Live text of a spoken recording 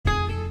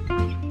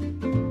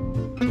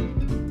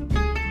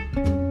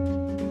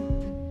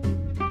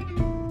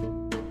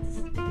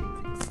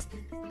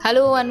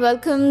Hello and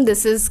welcome.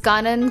 This is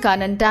Kanan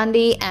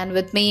Tandy, and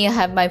with me I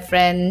have my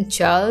friend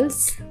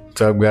Charles. What's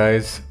up,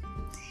 guys?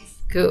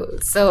 Cool.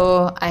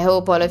 So I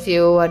hope all of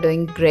you are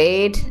doing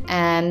great.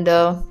 And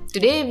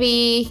today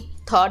we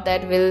thought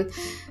that we'll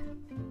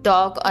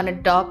talk on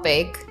a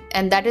topic,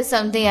 and that is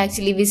something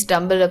actually we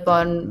stumbled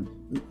upon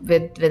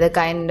with a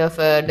kind of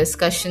a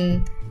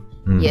discussion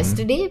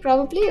yesterday,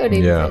 probably, or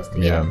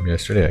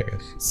yesterday, I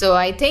guess. So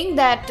I think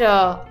that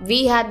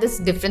we had this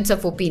difference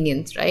of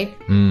opinions, right?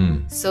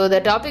 So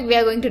the topic we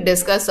are going to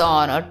discuss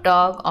on or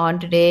talk on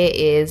today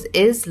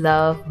is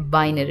love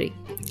binary?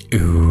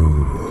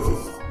 Ooh.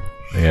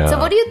 Yeah. So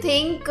what do you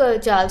think,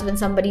 Charles, when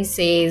somebody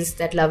says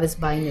that love is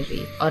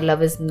binary or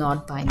love is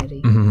not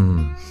binary?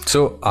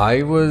 So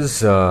I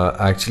was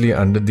actually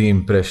under the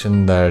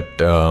impression that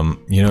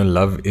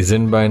love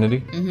isn't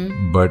binary,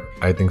 but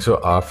I think so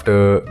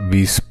after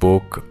we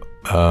spoke,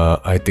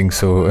 I think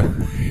so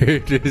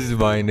it is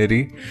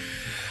binary.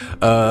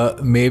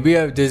 Maybe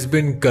I've just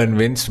been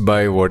convinced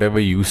by whatever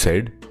you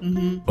said,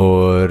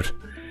 or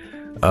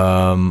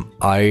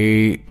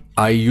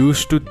I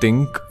used to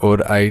think,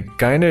 or I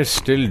kind of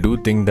still do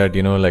think that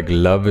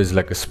love is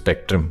like a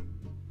spectrum.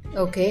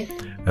 Okay.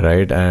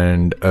 Right,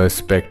 and a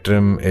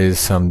spectrum is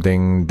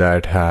something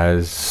that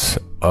has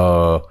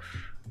a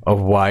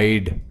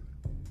wide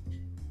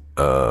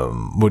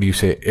what do you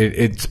say,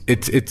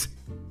 it's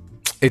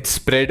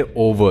spread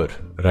over,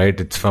 right?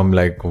 It's from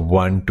like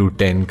 1 to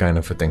 10 kind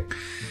of a thing.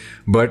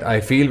 But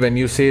I feel when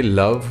you say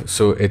love,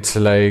 so it's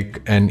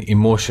like an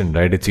emotion,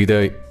 right? It's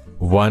either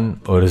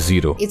 1 or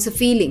 0. It's a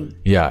feeling.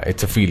 Yeah,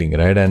 it's a feeling,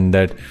 right? And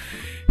that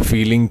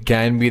feeling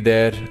can be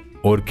there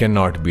or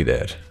cannot be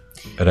there,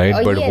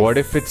 right? But yes. What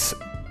if it's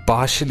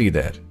partially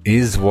there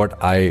is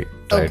what I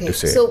tried to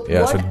say. So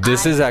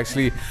this is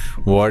actually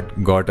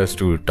what got us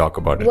to talk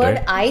about it, what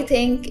right? I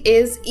think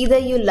is either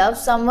you love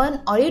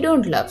someone or you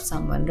don't love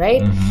someone,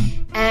 right?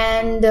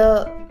 And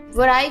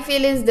what I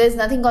feel is there's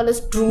nothing called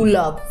as true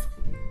love,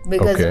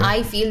 because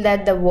I feel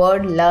that the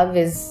word love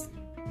is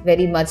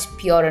very much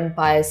pure and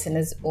pious in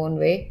its own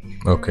way.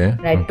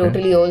 Right?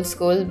 Totally old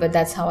school, but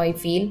that's how I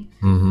feel.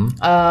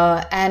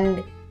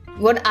 And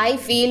what I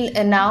feel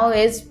now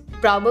is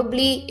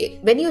probably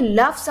when you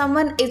love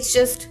someone, it's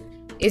just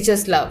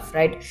love,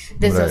 right?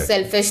 There's no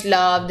selfish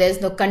love,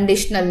 there's no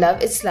conditional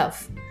love, it's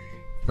love.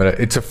 But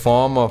it's a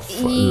form of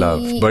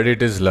love, but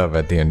it is love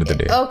at the end of the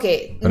day.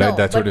 Okay. Right? No,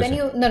 that's but what when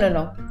you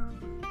no.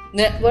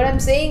 What I'm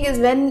saying is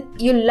when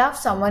you love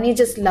someone, you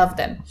just love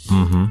them.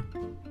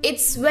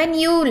 It's when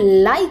you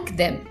like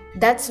them,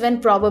 that's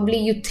when probably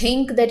you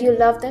think that you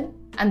love them,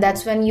 and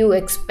that's when you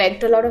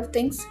expect a lot of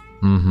things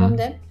from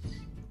them.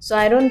 So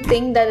I don't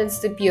think that it's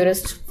the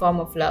purest form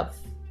of love.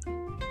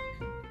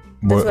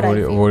 What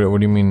do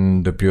you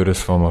mean the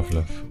purest form of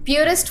love?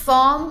 Purest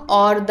form,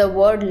 or the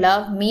word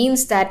love,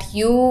 means that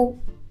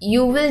you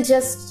will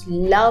just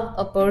love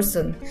a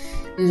person.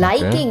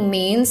 Liking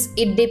means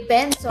it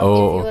depends on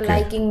if you're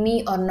liking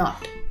me or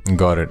not.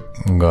 Got it.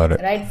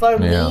 Right? For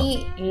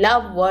me,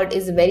 love word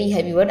is a very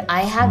heavy word.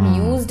 I have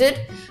used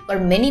it for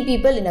many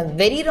people in a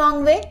very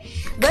wrong way,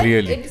 but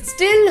Clearly. It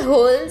still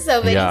holds a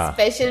very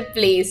special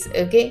place.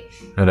 Okay.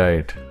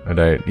 Right.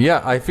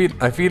 Yeah, I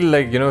feel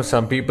like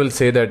some people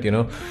say that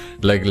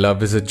like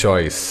love is a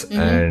choice,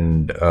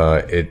 and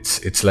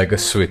it's like a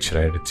switch,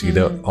 right? It's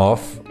either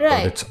off or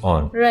it's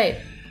on. Right.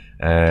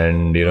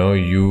 And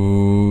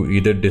you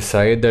either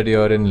decide that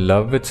you're in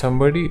love with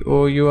somebody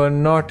or you are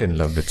not in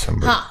love with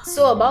somebody.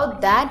 So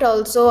about that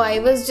also, I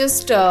was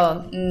just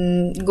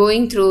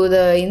going through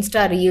the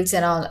Insta reels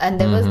and all, and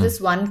there was this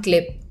one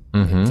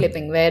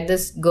clipping where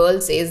this girl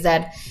says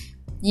that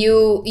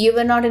you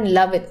were not in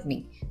love with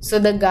me. So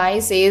the guy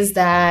says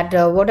that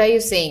what are you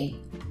saying?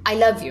 I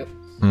love you.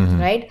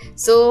 Right?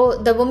 So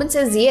the woman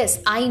says, yes,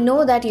 I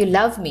know that you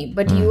love me,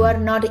 but you are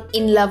not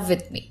in love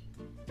with me.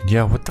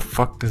 Yeah, what the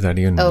fuck does that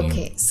even mean?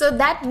 Okay, so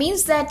that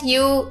means that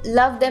you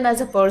love them as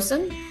a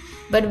person,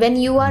 but when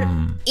you are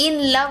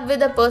in love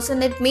with a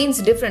person, it means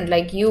different.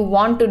 Like you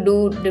want to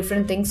do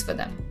different things for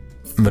them.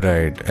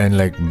 Right, and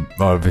like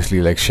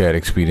obviously like share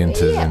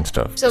experiences and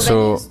stuff.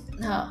 So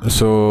now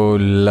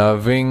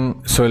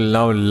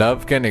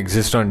love can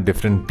exist on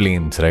different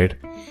planes, right?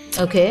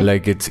 Okay.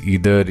 Like it's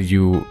either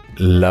you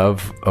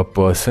love a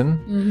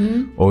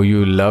person or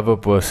you love a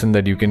person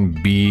that you can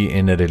be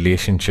in a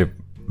relationship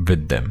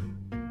with them.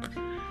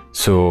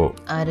 So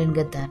I didn't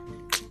get that.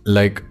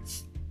 Like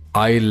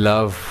I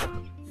love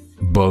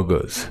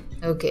burgers.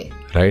 Okay.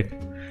 Right?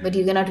 But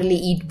you cannot really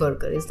eat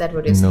burger. Is that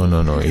what you're saying?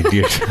 No,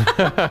 idiot.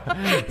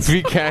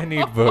 We can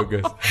eat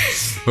burgers.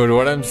 But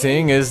what I'm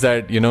saying is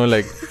that,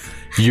 like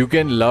you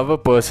can love a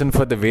person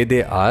for the way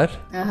they are,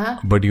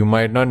 but you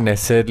might not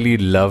necessarily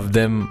love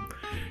them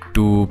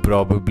to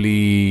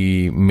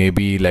probably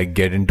maybe like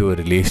get into a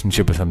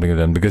relationship or something with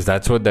them, because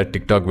that's what that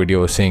TikTok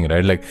video was saying,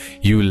 right? Like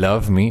you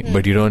love me,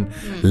 but you don't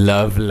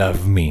love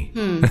me.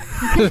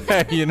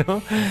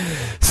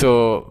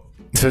 So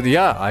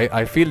yeah,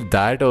 I feel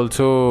that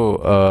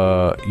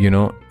also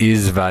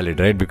is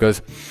valid, right?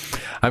 Because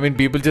I mean,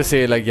 people just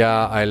say like,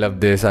 yeah, I love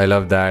this, I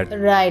love that.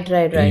 Right.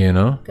 You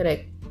know?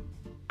 Correct.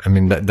 I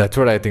mean, that's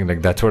what I think.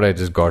 Like, that's what I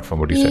just got from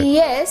what you said.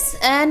 Yes,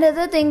 and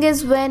other thing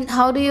is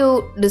how do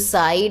you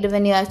decide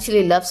when you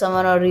actually love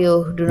someone or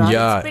you do not?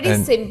 Yeah, it's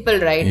pretty simple,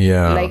 right?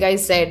 Yeah. Like I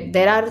said,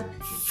 there are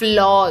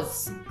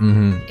flaws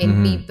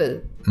in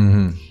people.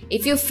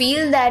 If you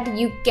feel that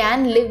you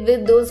can live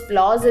with those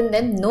flaws in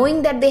them,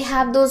 knowing that they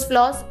have those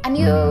flaws, and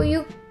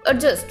you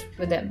adjust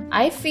with them,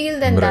 I feel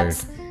then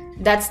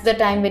that's the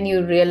time when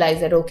you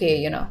realize that, okay,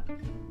 you know,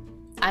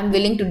 I'm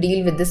willing to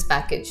deal with this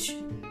package.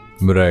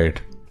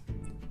 Right.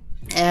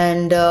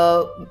 And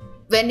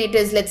when it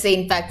is, let's say,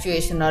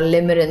 infatuation or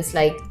limerence,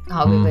 like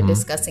how we were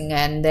discussing,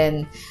 and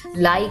then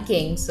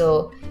liking,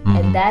 so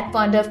at that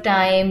point of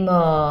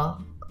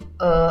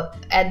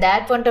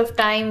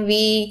time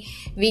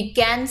we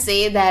can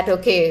say that,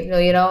 okay,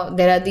 you know,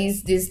 there are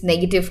these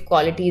negative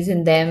qualities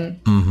in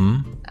them,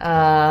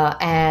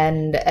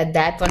 and at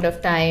that point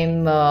of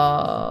time,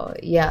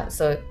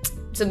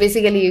 so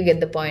basically you get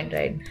the point,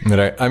 right?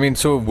 Right. I mean,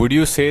 so would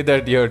you say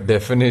that your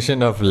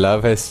definition of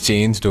love has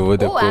changed over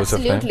the course of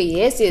time? Absolutely.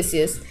 Yes.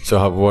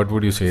 So what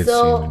would you say it's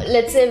changed? So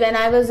let's say when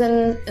I was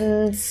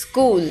in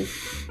school.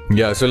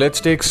 Yeah, so let's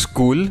take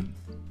school.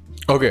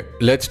 Okay,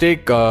 let's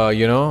take,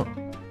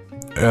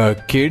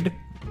 kid,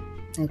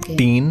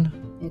 teen,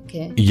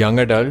 young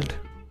adult,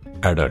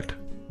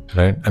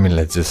 right? I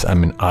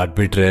mean,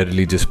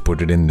 arbitrarily just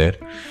put it in there.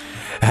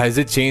 Has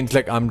it changed?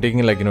 Like, I'm taking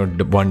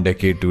 1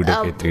 decade, 2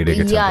 decade, 3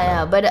 decades.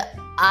 Yeah, but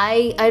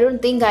I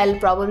don't think I'll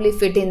probably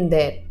fit in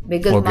there,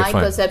 because my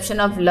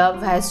perception of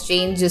love has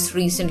changed just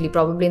recently,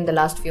 probably in the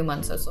last few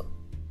months or so.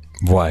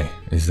 Why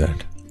is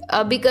that?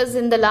 Because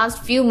in the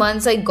last few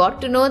months I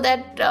got to know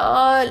that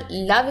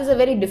love is a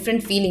very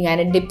different feeling,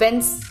 and it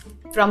depends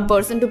from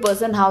person to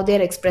person how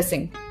they're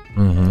expressing.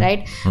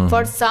 Right?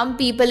 For some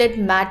people it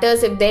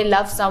matters if they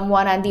love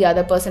someone and the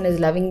other person is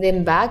loving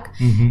them back,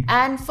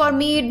 and for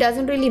me it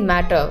doesn't really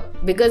matter,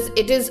 because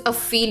it is a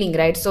feeling,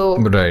 right? So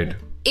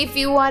if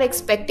you are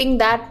expecting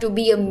that to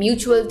be a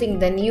mutual thing,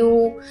 then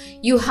you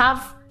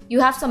have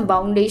some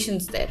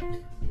foundations there.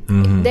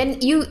 Then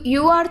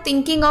you are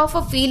thinking of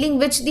a feeling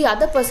which the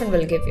other person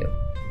will give you.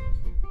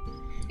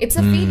 It's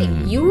a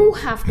feeling you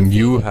have to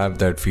you have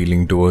that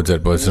feeling towards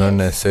that person, not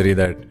necessarily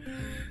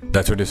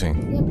that's what you're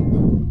saying.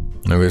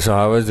 Okay, so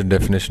how has the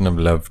definition of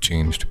love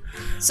changed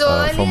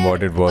from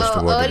what it was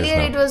to what it is now?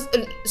 Earlier it was,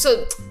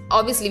 so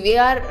obviously we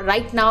are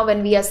right now,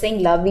 when we are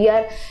saying love, we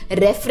are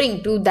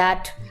referring to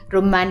that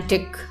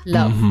romantic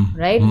love,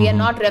 right? We are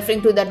not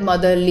referring to that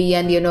motherly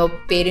and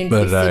parent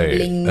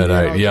sibling.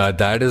 Right. Yeah,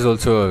 that is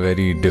also a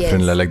very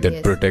different love, like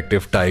that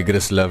protective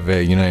tigress love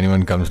where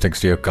anyone comes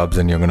next to your cubs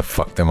and you're gonna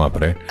fuck them up,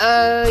 right?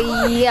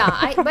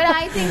 But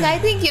I think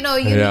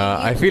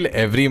I feel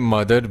every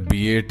mother,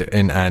 be it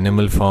in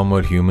animal form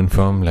or human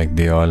form, like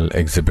they all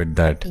exhibit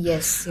that.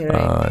 Yes, you're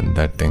right.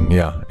 That thing.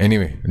 Yeah.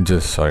 Anyway,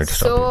 just sorry to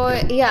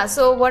stop.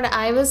 So what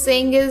I was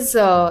saying is,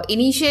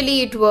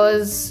 initially it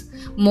was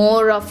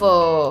more of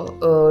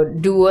a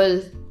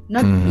dual,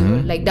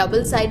 like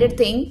double-sided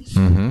thing.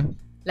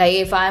 Like,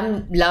 if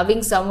I'm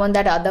loving someone,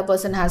 that other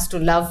person has to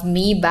love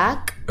me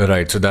back.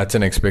 Right, so that's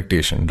an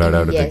expectation right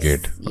out of the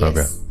gate.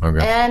 Yes. Okay.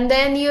 And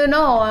then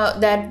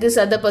that this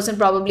other person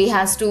probably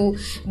has to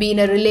be in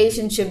a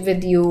relationship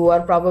with you,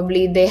 or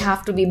probably they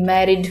have to be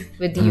married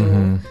with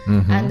you.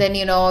 And then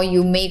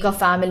you make a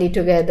family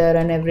together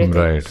and everything.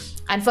 Right.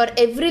 And for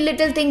every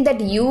little thing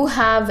that you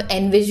have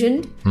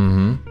envisioned,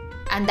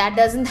 and that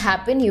doesn't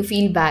happen, you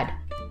feel bad.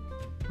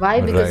 Why?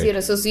 Because you're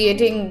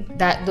associating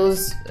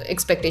those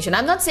expectations.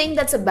 I'm not saying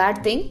that's a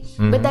bad thing,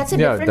 but that's a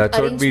different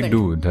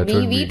arrangement. That's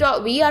what we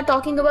do. We are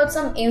talking about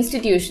some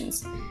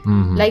institutions,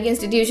 like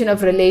institution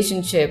of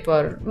relationship,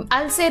 or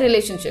I'll say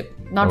relationship,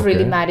 not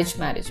really marriage,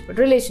 but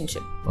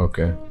relationship.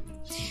 Okay.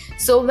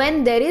 So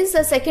when there is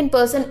a second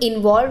person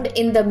involved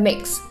in the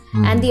mix,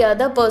 and the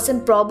other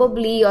person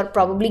probably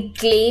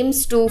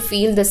claims to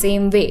feel the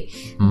same way,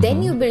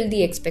 then you build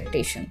the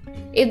expectation.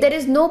 If there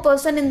is no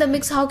person in the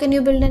mix, how can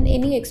you build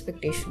any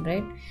expectation,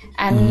 right?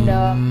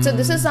 And so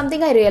this is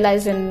something I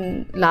realized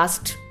in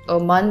last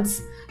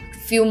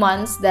few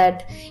months,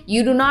 that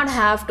you do not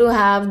have to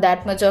have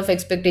that much of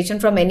expectation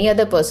from any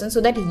other person so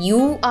that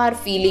you are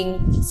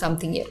feeling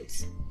something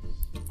else.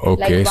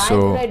 Okay, like, why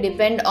would I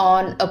depend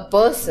on a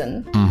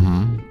person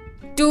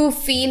to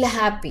feel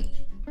happy?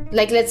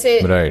 Like, let's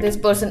say this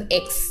person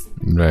X,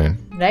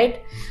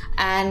 right?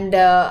 And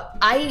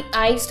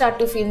I start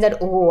to feel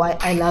that,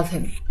 I love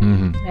him,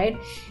 right?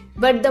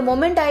 But the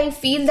moment I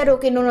feel that,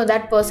 okay, no,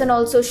 that person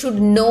also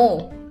should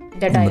know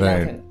that I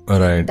love him,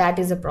 that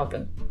is a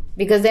problem.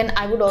 Because then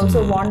I would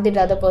also want the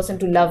other person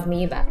to love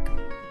me back.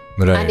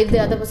 And if the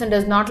other person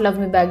does not love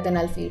me back, then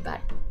I'll feel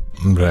bad.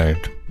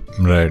 Right.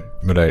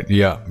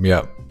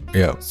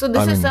 Yeah. So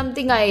this is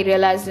something I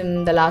realized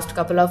in the last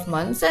couple of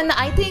months, and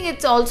I think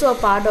it's also a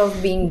part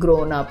of being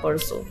grown up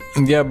also.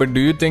 Yeah, but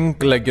do you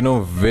think,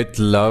 with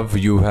love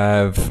you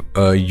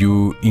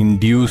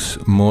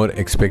induce more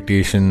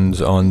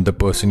expectations on the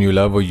person you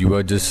love, or you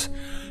are just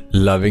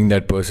loving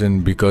that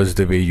person because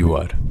the way you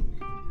are?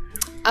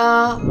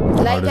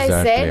 Like I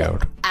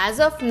said,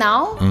 as of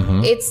now,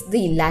 it's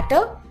the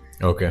latter.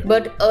 Okay.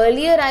 But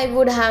earlier I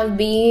would have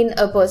been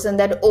a person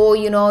that, oh,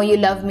 you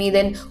love me,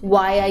 then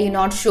why are you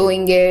not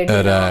showing it?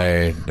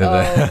 Right.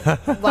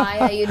 Why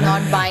are you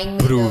not buying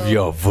me Prove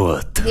your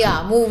worth.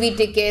 Yeah, movie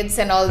tickets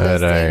and all those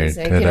things.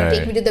 Like,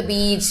 take me to the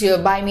beach,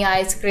 buy me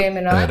ice cream,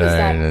 Right.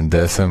 And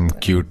there's some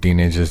cute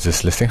teenagers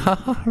just listening.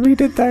 Ha, we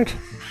did that.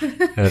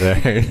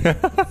 Right.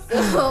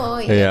 So,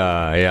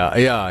 Yeah.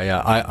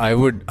 I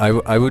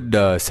would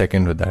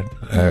second with that.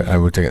 I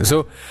would second.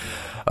 So,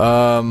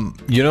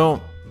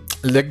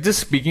 like just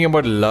speaking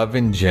about love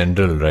in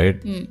general,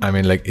 right? I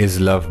mean, like,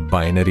 is love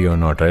binary or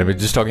not, right? We're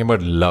just talking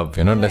about love,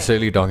 not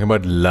necessarily talking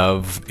about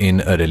love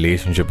in a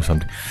relationship or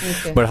something.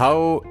 Okay. But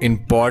how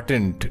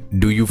important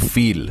do you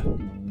feel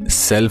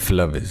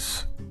self-love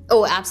is?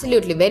 Oh,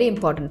 absolutely. Very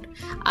important.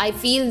 I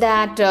feel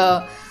that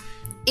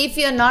if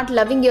you're not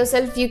loving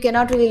yourself, you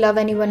cannot really love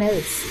anyone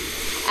else.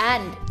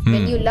 And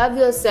when you love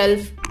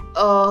yourself,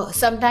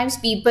 sometimes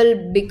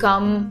people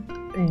become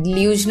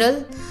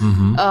delusional.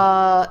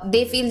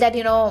 They feel that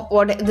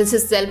this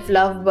is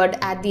self-love, but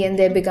at the end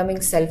they're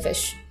becoming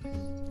selfish.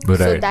 Right.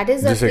 So that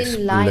is a just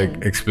thin line.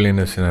 Like, explain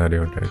a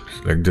scenario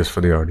types, like just for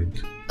the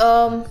audience.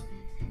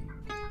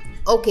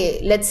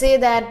 Okay, let's say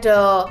that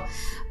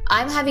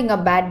I'm having a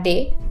bad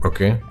day.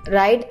 Okay.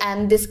 Right,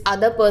 and this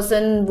other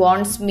person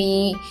wants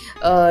me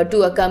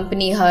to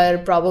accompany her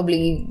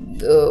probably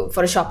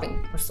for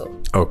shopping or so.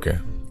 Okay.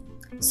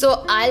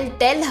 So I'll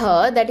tell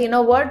her that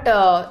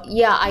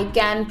I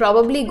can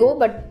probably go,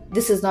 but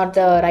this is not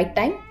the right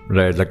time.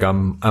 Right, like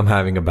I'm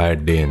having a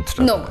bad day and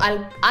stuff. No,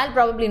 I'll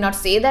probably not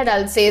say that.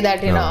 I'll say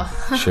that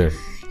Sure.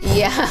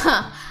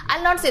 Yeah,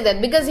 I'll not say that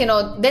because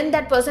then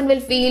that person will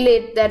feel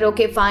it that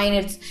okay,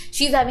 fine,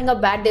 she's having a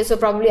bad day, so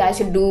probably I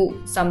should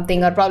do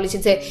something, or probably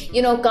should say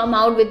come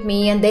out with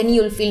me, and then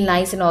you'll feel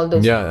nice and all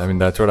those. Yeah, I mean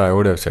that's what I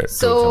would have said.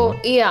 So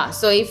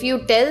so if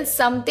you tell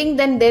something,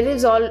 then there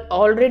is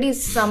already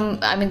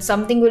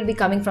something will be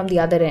coming from the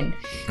other end.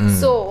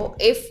 So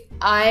if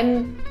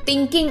I'm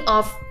thinking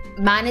of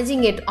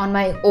managing it on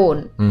my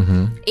own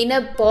in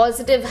a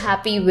positive,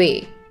 happy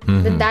way,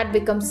 then that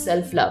becomes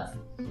self-love.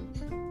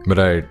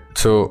 Right.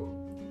 So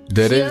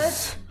there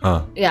is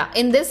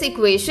in this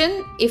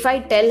equation, if I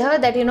tell her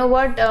that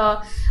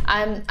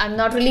I'm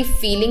not really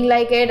feeling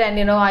like it,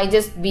 and I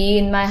just be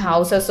in my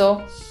house or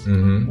so,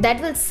 that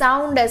will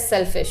sound as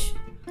selfish.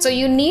 So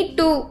you need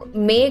to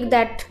make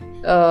that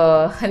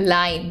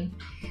line,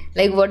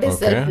 like what is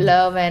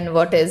self-love and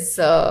what is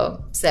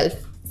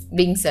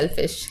being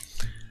selfish.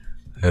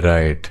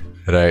 Right.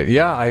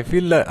 Yeah, I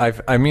feel that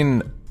I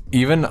mean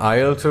even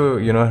I also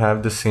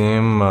have the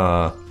same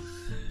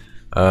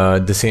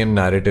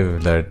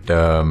narrative that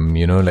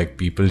like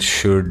people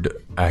should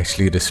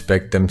actually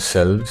respect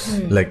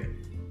themselves. Like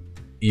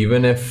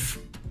even if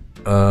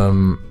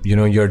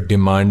you're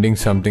demanding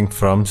something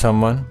from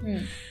someone,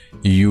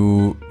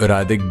 you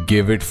rather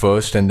give it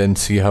first and then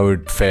see how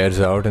it fares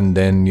out, and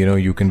then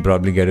you can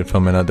probably get it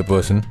from another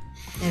person.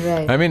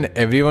 Right. I mean,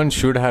 everyone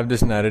should have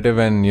this narrative,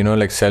 and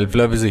like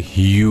self-love is a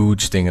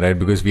huge thing, right?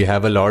 Because we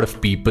have a lot of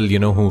people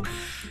who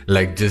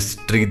like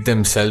just treat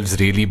themselves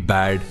really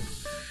bad,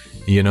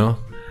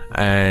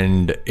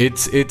 and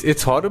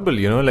it's horrible,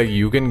 like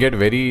you can get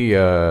very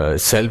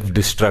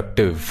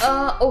self-destructive.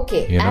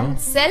 Okay. And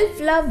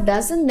self-love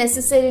doesn't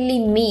necessarily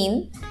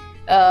mean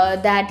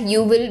that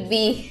you will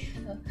be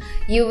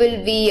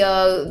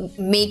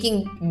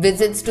making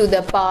visits to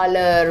the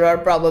parlor, or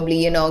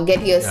probably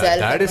get yourself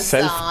that is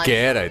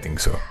self-care. I think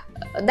so.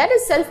 That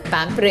is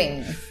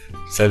self-pampering.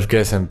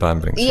 Self-care and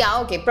pampering. Yeah,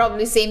 okay,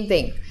 probably same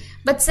thing.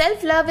 But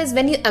self-love is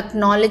when you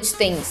acknowledge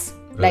things.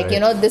 Like,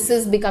 this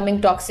is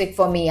becoming toxic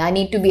for me. I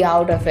need to be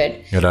out of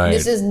it. Right.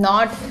 This is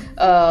not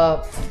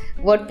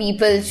what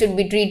people should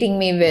be treating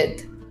me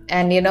with.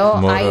 And,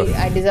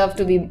 I deserve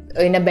to be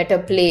in a better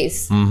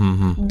place.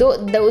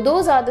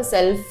 Those are the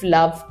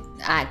self-love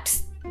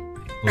acts.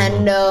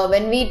 And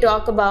when we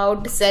talk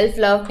about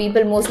self-love,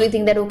 people mostly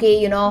think that,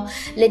 okay,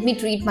 let me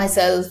treat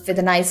myself with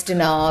a nice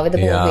dinner, with a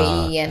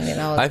movie, and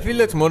I feel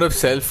that's more of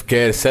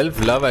self-care.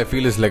 Self-love, I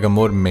feel, is like a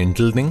more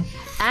mental thing.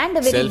 And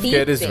a very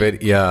self-care deep is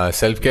thing.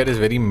 Self-care is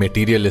very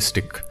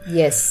materialistic.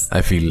 Yes.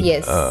 I feel.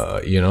 Yes.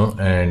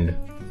 And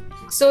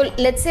so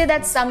let's say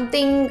that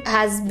something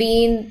has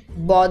been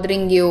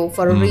bothering you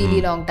for a really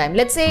long time.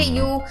 Let's say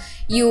you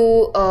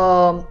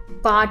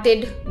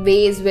parted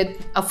ways with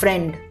a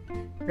friend,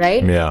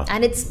 right? Yeah.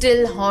 And it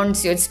still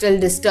haunts you, it still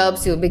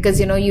disturbs you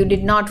because you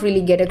did not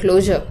really get a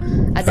closure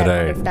at that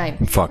point of time.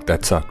 Fuck,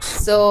 that sucks.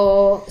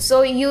 So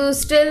you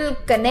still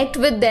connect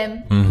with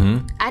them,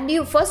 and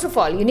you, first of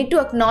all, you need to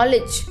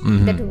acknowledge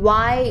that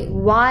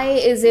why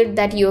is it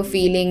that you're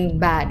feeling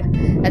bad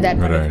at that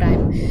point of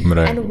time,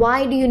 and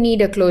why do you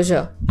need a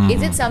closure?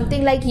 Is it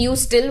something like you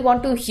still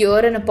want to hear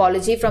an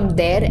apology from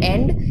their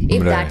end?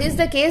 If that is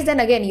the case, then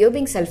again you're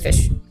being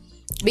selfish.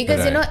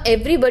 Because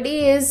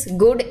everybody is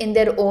good in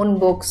their own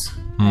books,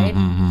 right?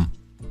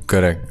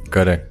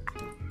 Correct.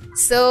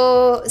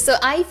 So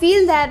I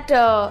feel that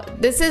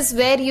this is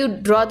where you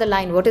draw the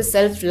line. What is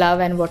self-love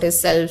and what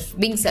is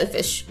being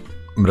selfish?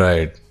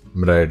 Right.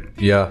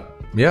 Yeah.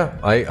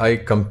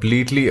 I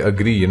completely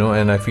agree,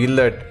 and I feel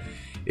that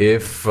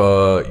if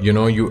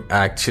you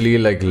actually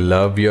like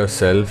love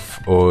yourself,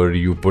 or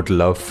you put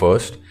love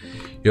first,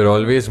 you're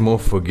always more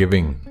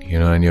forgiving,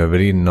 and you're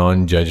very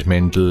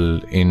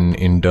non-judgmental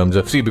in terms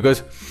of,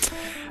 because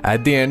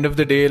at the end of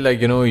the day, like,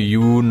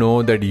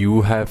 that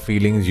you have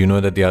feelings,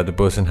 that the other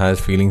person has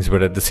feelings,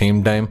 but at the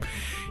same time,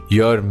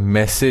 your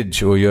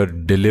message or your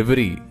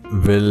delivery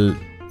will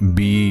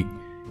be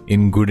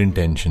in good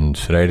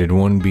intentions, right? It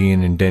won't be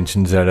in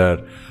intentions that are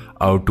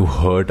out to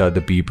hurt other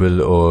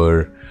people,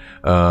 or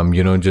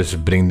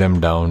just bring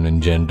them down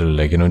in general.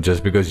 Like,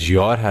 just because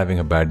you're having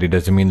a bad day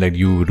doesn't mean that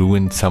you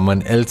ruined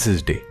someone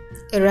else's day.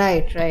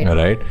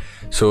 Right.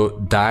 So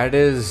that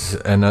is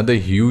another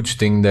huge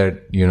thing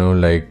that,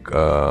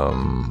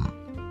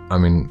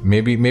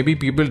 maybe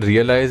people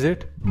realize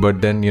it,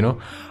 but then,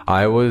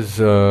 I was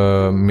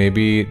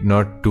maybe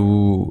not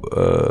too,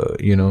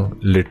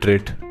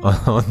 literate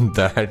on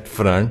that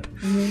front.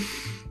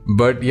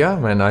 But yeah,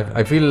 man,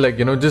 I feel like,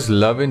 just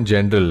love in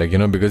general, like,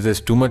 because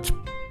there's too much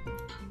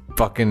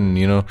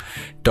fucking,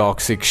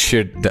 toxic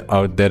shit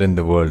out there in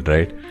the world,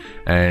 right?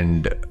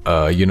 And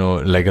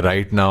like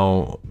right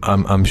now,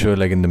 I'm sure,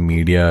 like in the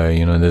media,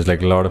 there's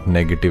like a lot of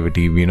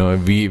negativity.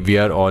 We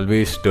are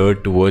always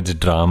stirred towards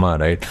drama,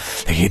 right?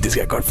 Like, hey, this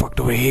guy got fucked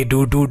away. Hey,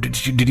 dude,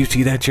 did you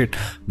see that shit?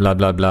 Blah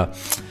blah blah.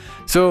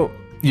 So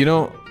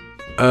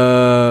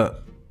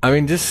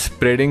just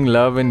spreading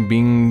love and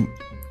being,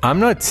 I'm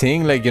not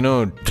saying like, be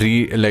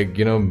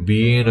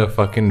in a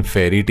fucking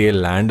fairy tale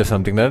land or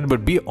something like that,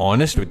 but be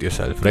honest with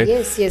yourself, right?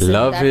 Yes.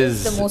 Love that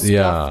is the most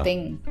tough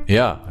thing.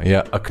 Yeah.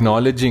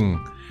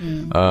 Acknowledging,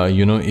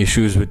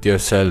 issues with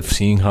yourself,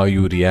 seeing how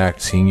you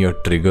react, seeing your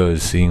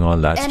triggers, seeing all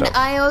that stuff. And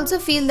I also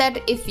feel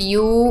that if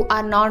you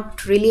are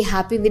not really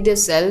happy with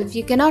yourself,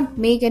 you cannot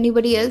make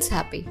anybody else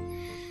happy.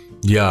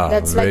 Yeah.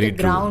 That's like a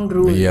ground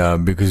rule. Yeah,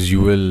 because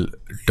you will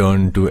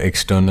turn to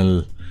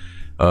external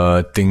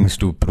things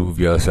to prove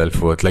your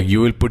self-worth. Like,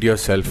 you will put your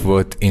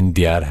self-worth in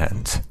their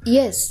hands.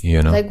 Yes.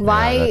 Like,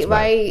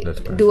 why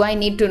do I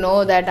need to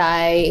know that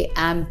I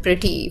am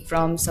pretty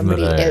from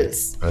somebody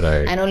else?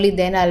 Right. And only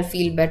then I'll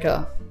feel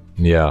better.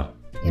 Yeah.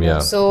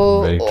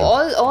 So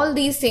all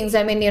these things,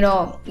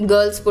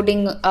 girls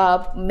putting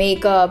up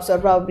makeups, or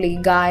probably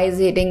guys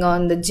hitting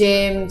on the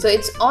gym. So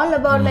it's all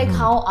about like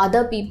how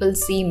other people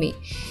see me.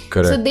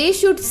 Correct. So they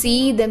should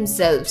see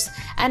themselves.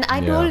 And I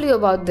told you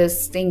about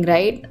this thing,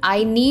 right?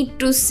 I need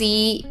to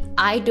see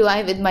eye to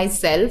eye with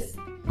myself.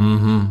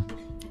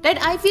 Right?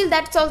 I feel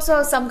that's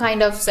also some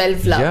kind of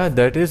self-love. Yeah,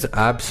 that is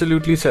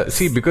absolutely.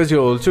 See, because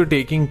you're also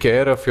taking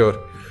care of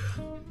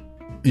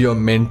your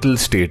mental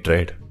state,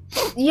 right?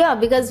 Yeah,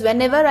 because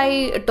whenever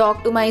I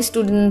talk to my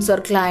students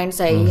or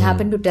clients, I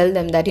happen to tell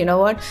them that,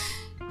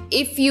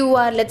 if you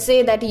are, let's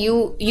say that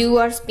you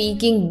are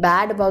speaking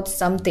bad about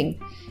something,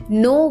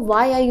 know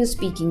why are you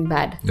speaking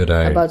bad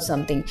about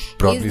something.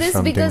 Probably is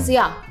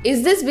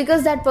this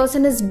because that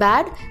person is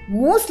bad?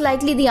 Most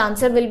likely the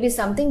answer will be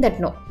something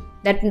that no,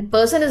 that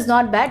person is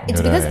not bad,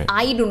 it's because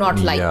I do not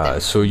like them.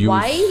 So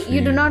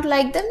you do not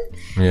like them?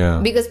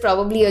 Because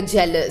probably you're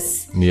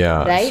jealous.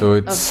 Right? So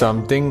it's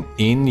something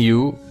in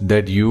you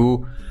that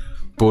you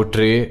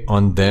portray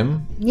on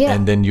them,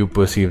 and then you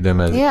perceive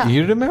them as.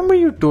 You remember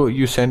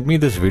you sent me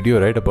this video,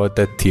 right, about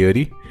that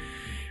theory,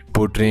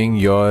 portraying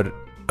your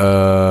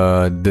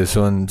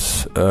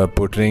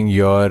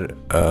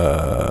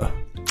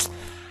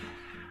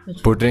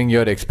portraying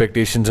your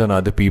expectations on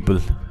other people.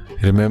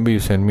 Remember, you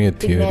sent me a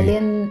theory.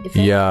 Pygmalion effect?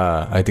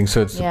 Yeah, I think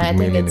so. It's the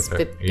Pygmalion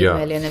effect.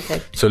 Pygmalion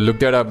effect. So look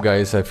that up,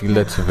 guys. I feel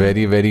that's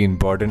very, very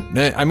important.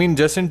 I mean,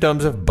 just in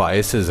terms of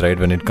biases, right?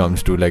 When it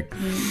comes to like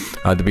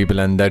other people,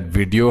 and that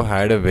video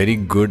had a very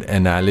good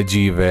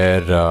analogy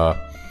where, I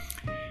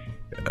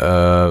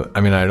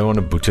don't want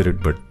to butcher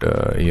it, but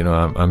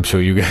I'm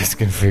sure you guys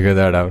can figure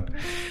that out.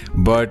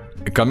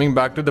 But coming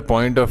back to the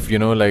point of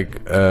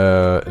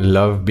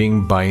love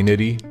being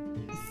binary,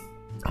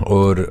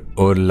 or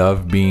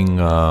love being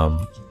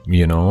not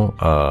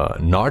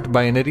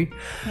binary,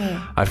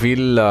 I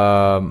feel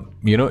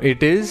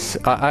it is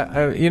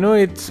I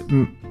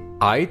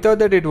thought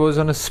that it was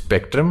on a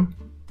spectrum,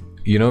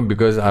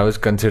 because I was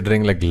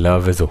considering like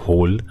love as a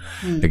whole,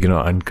 like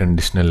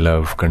unconditional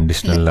love,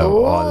 conditional love,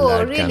 all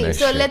that really? kind of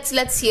so shit.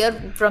 let's hear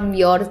from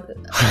your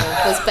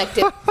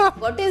perspective.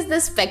 What is the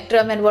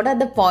spectrum and what are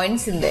the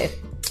points in there?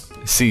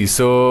 See,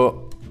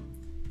 so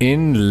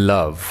in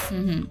love,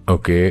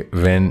 okay,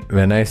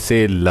 when I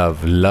say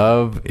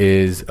love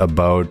is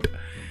about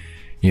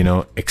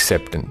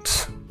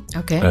acceptance.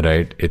 Okay.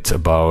 Right? It's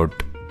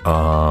about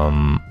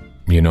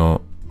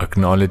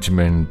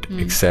acknowledgement,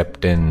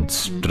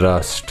 acceptance,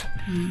 trust,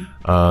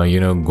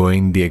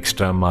 going the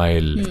extra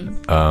mile,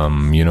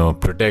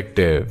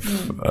 protective,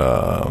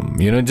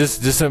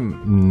 just a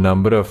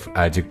number of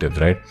adjectives,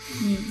 right?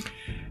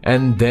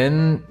 And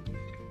then,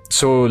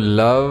 so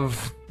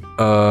love,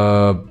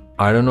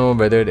 I don't know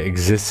whether it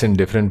exists in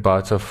different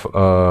parts of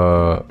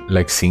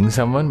like seeing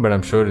someone, but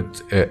I'm sure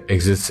it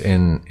exists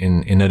in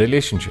a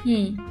relationship,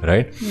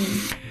 right?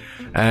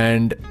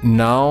 And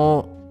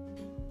now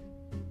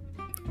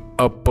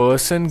a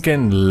person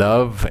can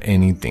love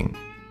anything,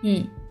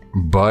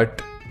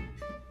 but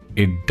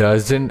it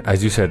doesn't,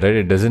 as you said, right?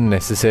 It doesn't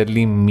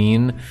necessarily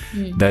mean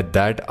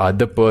that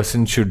other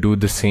person should do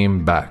the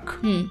same back,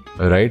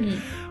 right?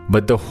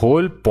 But the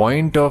whole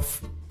point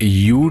of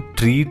you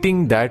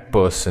treating that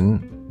person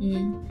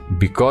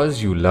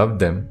because you love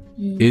them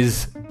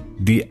is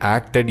the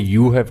act that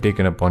you have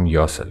taken upon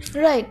yourself.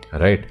 Right.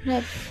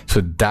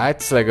 So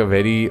that's like a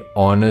very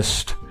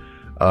honest,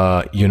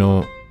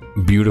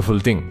 beautiful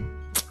thing.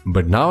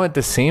 But now at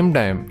the same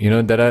time,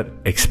 there are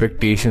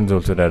expectations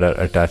also that are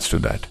attached to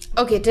that.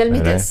 Okay, tell me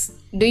this.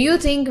 Do you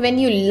think when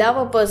you love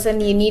a person,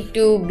 you need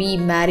to be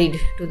married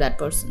to that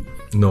person?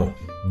 No,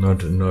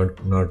 not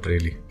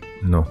really.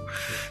 No,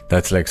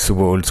 that's like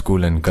super old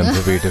school and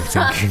conservative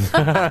thinking.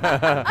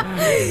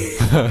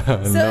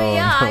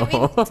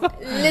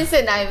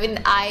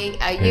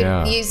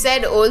 You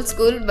said old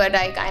school, but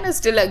I kind of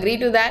still agree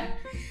to that.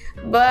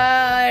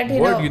 But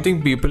you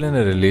think people in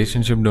a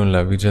relationship don't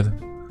love each other?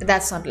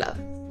 That's not love.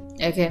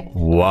 Okay.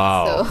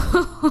 Wow.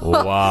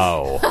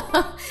 Wow.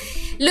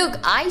 Look,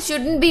 I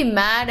shouldn't be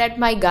mad at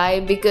my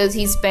guy because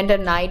he spent a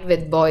night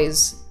with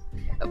boys,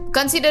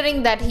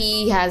 considering that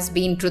he has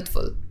been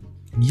truthful.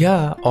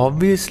 Yeah,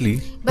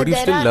 obviously. But you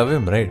still love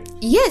him, right?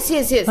 Yes.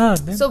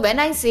 So when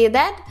I say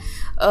that,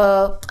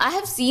 I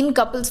have seen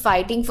couples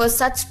fighting for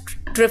such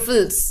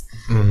trifles,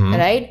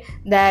 right?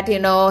 That,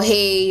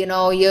 hey,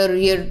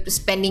 you're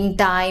spending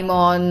time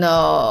on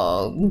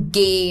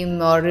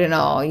game, or,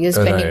 you're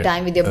spending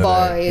time with your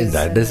boys.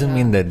 That doesn't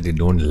mean that they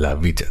don't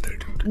love each other,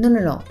 dude.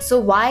 No. So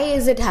why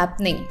is it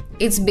happening?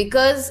 It's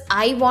because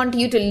I want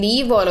you to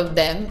leave all of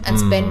them and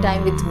spend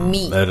time with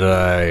me.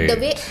 Right. The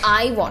way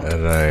I want.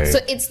 Right. So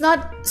it's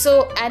not,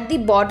 so at the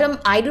bottom,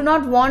 I do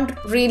not want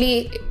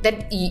really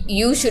that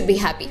you should be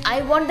happy.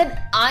 I want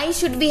that I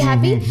should be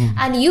happy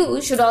and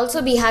you should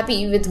also be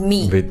happy with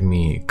me. With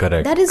me,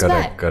 correct. That is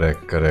correct,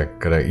 bad.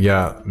 Correct.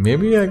 Yeah,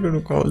 maybe I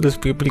could call these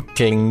people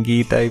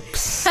clingy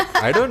types.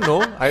 I don't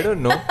know.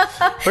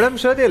 But I'm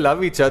sure they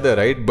love each other,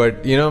 right?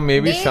 But,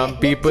 maybe some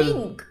people... They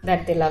think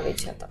that they love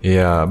each other.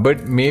 Yeah,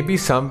 but maybe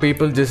some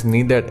people just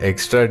need that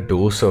extra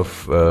dose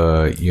of,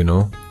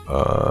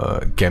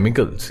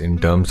 chemicals in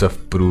terms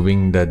of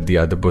proving that the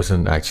other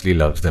person actually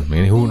loves them. I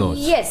mean, who knows?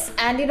 Yes,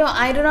 and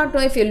I do not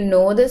know if you'll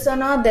know this or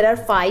not. There are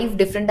 5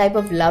 different type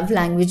of love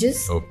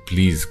languages. Oh,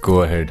 please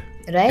go ahead.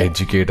 Right?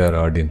 Educate our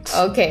audience.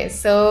 Okay,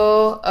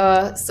 so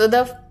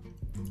the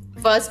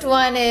first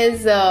one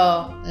is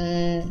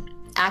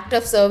act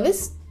of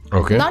service.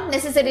 Okay. Not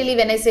necessarily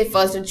when I say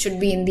first, it should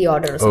be in the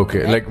order. Okay,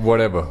 right? Like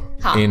whatever.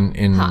 In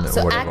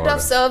so whatever act order.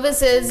 of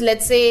service is,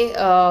 let's say,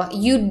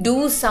 you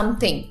do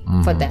something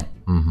for them.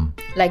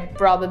 Like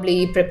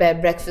probably prepare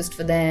breakfast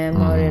for them,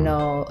 or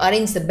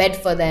arrange the bed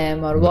for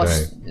them, or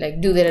wash,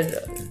 like do their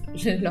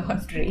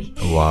laundry.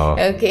 Wow.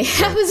 Okay,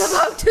 I was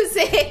about to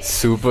say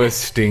super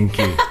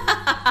stinky.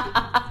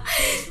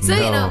 So,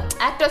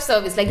 act of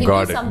service, like you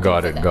do something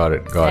got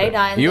it.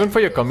 Right? Even for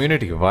your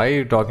community. Why are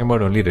you talking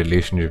about only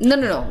relationships?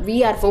 No.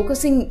 We are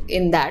focusing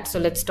in that. So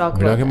let's talk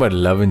We're talking about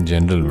love in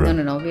general, bro.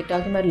 No. We're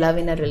talking about love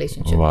in a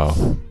relationship. Wow.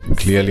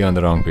 Clearly on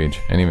the wrong page.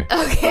 Anyway.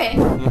 Okay.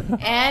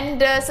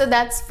 And so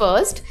that's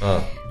first.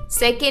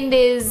 Second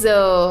is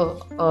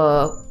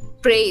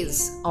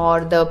praise,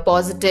 or the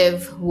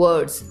positive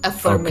words,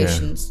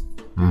 affirmations,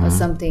 or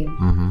something.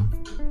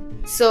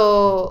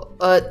 So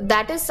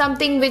that is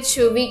something which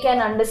we can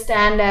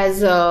understand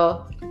as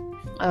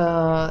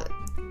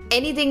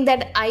anything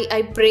that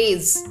I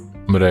praise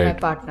my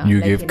partner.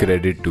 You give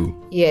credit to.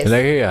 Yes.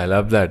 Like, hey, I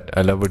love that.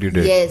 I love what you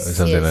did. Yes. Or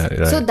something like that.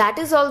 Right. So that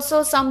is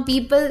also some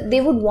people,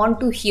 they would want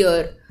to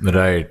hear.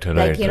 Right.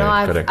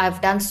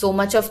 I've done so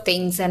much of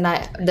things, and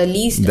the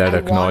least that I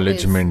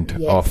acknowledgement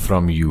want is, of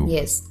from you.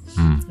 Yes.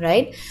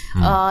 Right.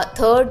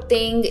 Third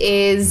thing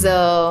is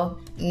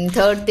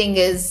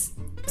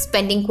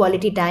spending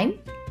quality time.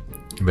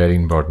 Very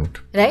important.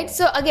 Right.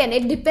 So again,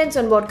 it depends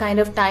on what kind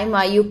of time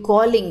are you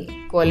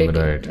calling quality.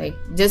 Right. Like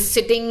just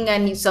sitting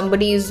and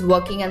somebody is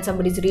working and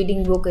somebody's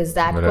reading book, is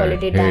that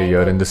quality time? Hey,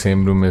 you're in the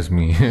same room as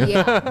me.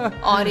 Yeah.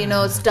 Or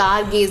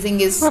stargazing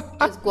is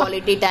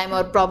quality time,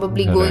 or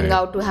probably going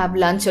out to have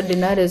lunch or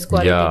dinner is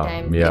quality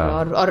time.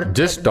 Yeah. Or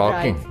just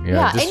talking.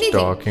 Yeah, just anything.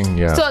 Talking.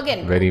 Yeah. So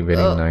again, very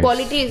nice.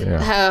 Quality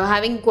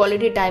having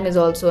quality time is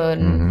also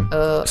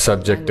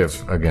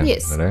subjective again.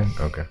 Yes. Right.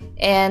 Okay.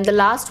 And the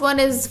last one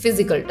is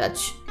physical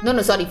touch.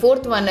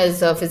 Fourth one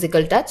is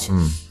physical touch,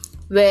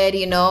 where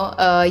you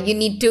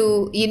need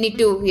to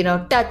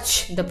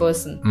touch the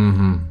person.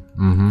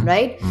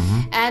 Right.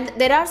 And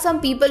there are some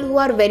people who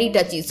are very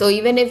touchy, so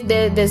even if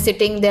they're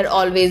sitting, they're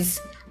always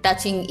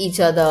touching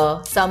each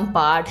other, some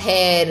part,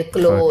 hair,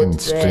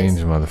 clothes, strange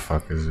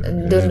motherfuckers.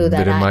 Don't do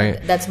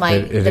that. That's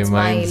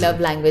my love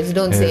language.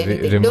 Don't say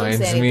anything. It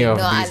reminds me of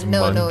these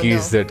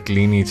monkeys that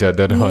clean each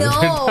other all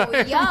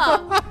the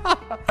time.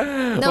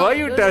 Why are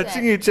you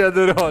touching each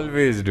other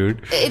always,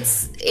 dude?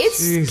 It's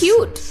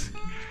cute.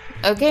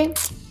 Okay.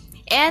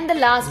 And the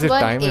last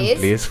one time and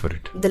place for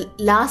it. The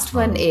last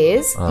one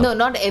is no,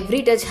 not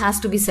every touch has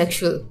to be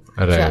sexual.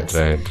 Right.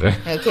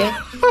 Okay.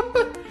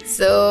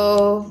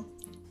 So,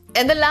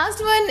 and the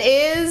last one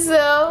is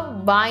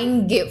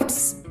buying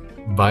gifts.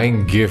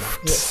 Buying gifts.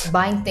 Yes,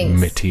 buying things.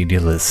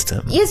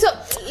 Materialism. Yeah, so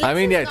I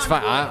mean, yeah, it's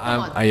fine.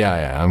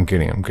 I'm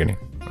kidding.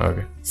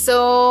 Okay.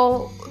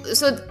 So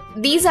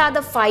these are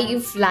the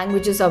 5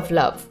 languages of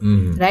love,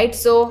 right?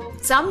 So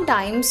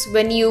sometimes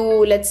when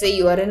let's say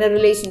you are in a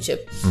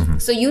relationship,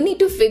 so you need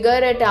to figure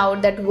it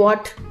out that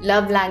what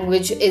love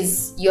language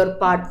is your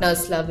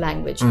partner's love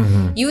language.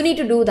 You need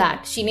to do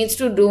that. She needs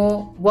to do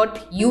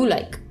what you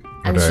like,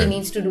 and she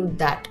needs to do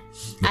that.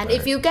 And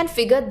if you can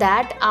figure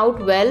that out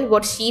well,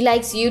 what she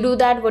likes, you do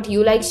that, what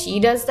you like, she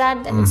does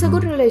that, then it's a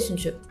good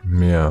relationship.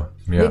 Yeah.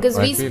 Because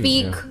we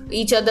speak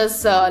each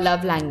other's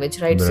love language,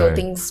 right? So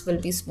things will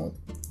be smooth.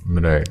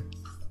 Right.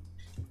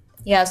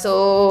 Yeah,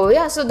 so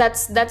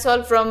that's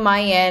all from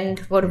my end.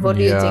 What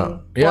do you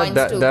think? Yeah,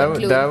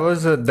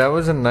 that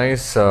was a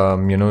nice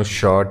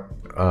short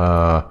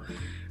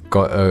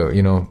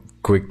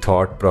quick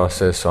thought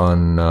process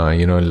on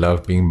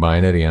love being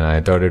binary, and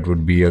I thought it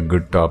would be a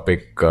good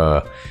topic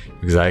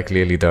because I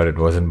clearly thought it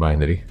wasn't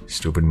binary.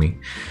 Stupid me.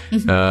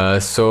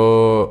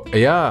 So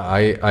yeah,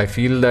 I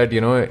feel that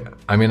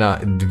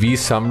we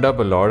summed up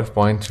a lot of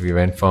points. We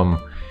went from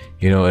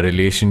a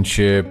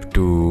relationship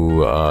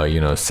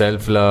to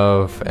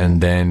self-love,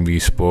 and then we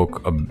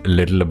spoke a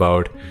little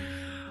about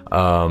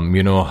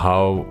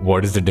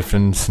what is the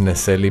difference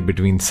necessarily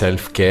between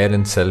self-care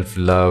and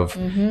self-love,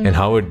 and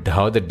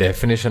how the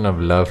definition of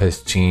love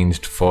has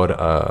changed for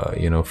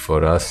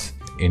us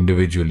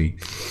individually.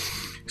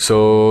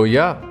 So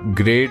yeah,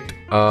 great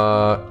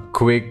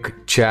quick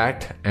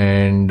chat,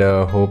 and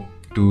hope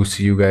to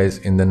see you guys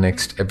in the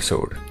next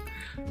episode.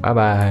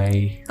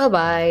 Bye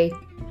bye.